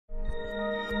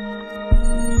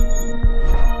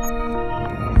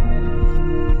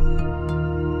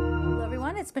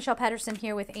Michelle Patterson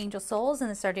here with Angel Souls, and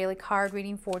this is our daily card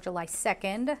reading for July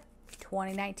 2nd,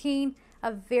 2019.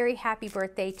 A very happy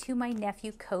birthday to my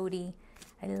nephew, Cody.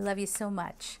 I love you so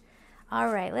much. All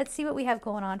right, let's see what we have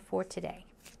going on for today.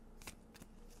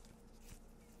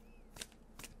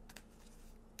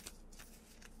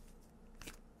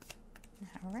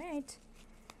 All right.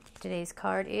 Today's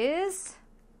card is,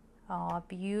 oh,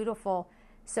 beautiful,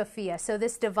 Sophia. So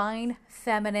this divine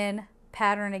feminine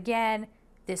pattern again,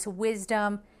 this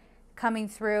wisdom coming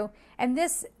through. And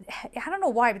this, I don't know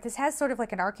why, but this has sort of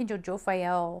like an Archangel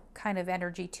Jophiel kind of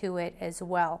energy to it as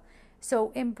well.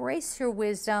 So embrace your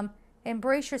wisdom,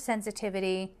 embrace your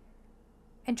sensitivity,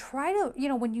 and try to,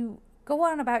 when you go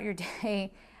on about your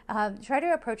day, try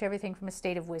to approach everything from a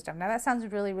state of wisdom. Now that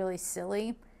sounds really, really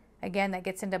silly. Again, that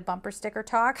gets into bumper sticker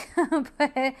talk.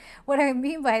 But what I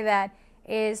mean by that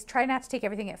is try not to take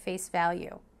everything at face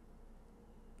value.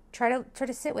 Try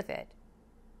to sit with it.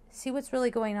 See what's really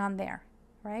going on there,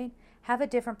 right? Have a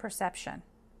different perception.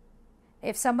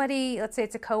 If somebody, let's say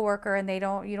it's a coworker and you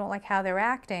don't like how they're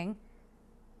acting,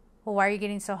 well, why are you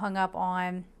getting so hung up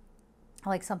on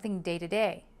like something day to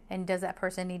day? And does that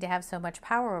person need to have so much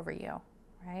power over you,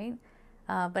 right?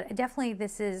 But definitely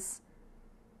there's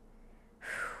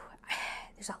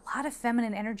a lot of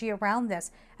feminine energy around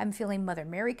this. I'm feeling Mother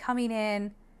Mary coming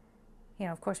in.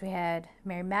 Of course we had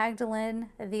Mary Magdalene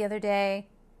the other day.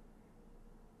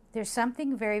 There's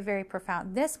something very, very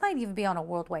profound. This might even be on a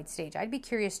worldwide stage. I'd be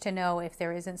curious to know if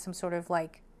there isn't some sort of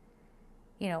like,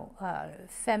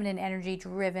 feminine energy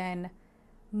driven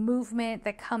movement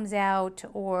that comes out,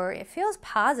 or it feels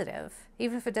positive,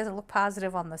 even if it doesn't look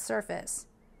positive on the surface.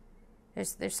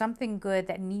 There's something good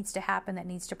that needs to happen, that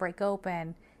needs to break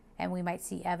open, and we might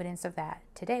see evidence of that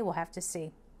today. We'll have to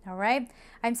see. All right.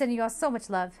 I'm sending you all so much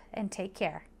love, and take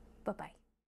care. Bye-bye.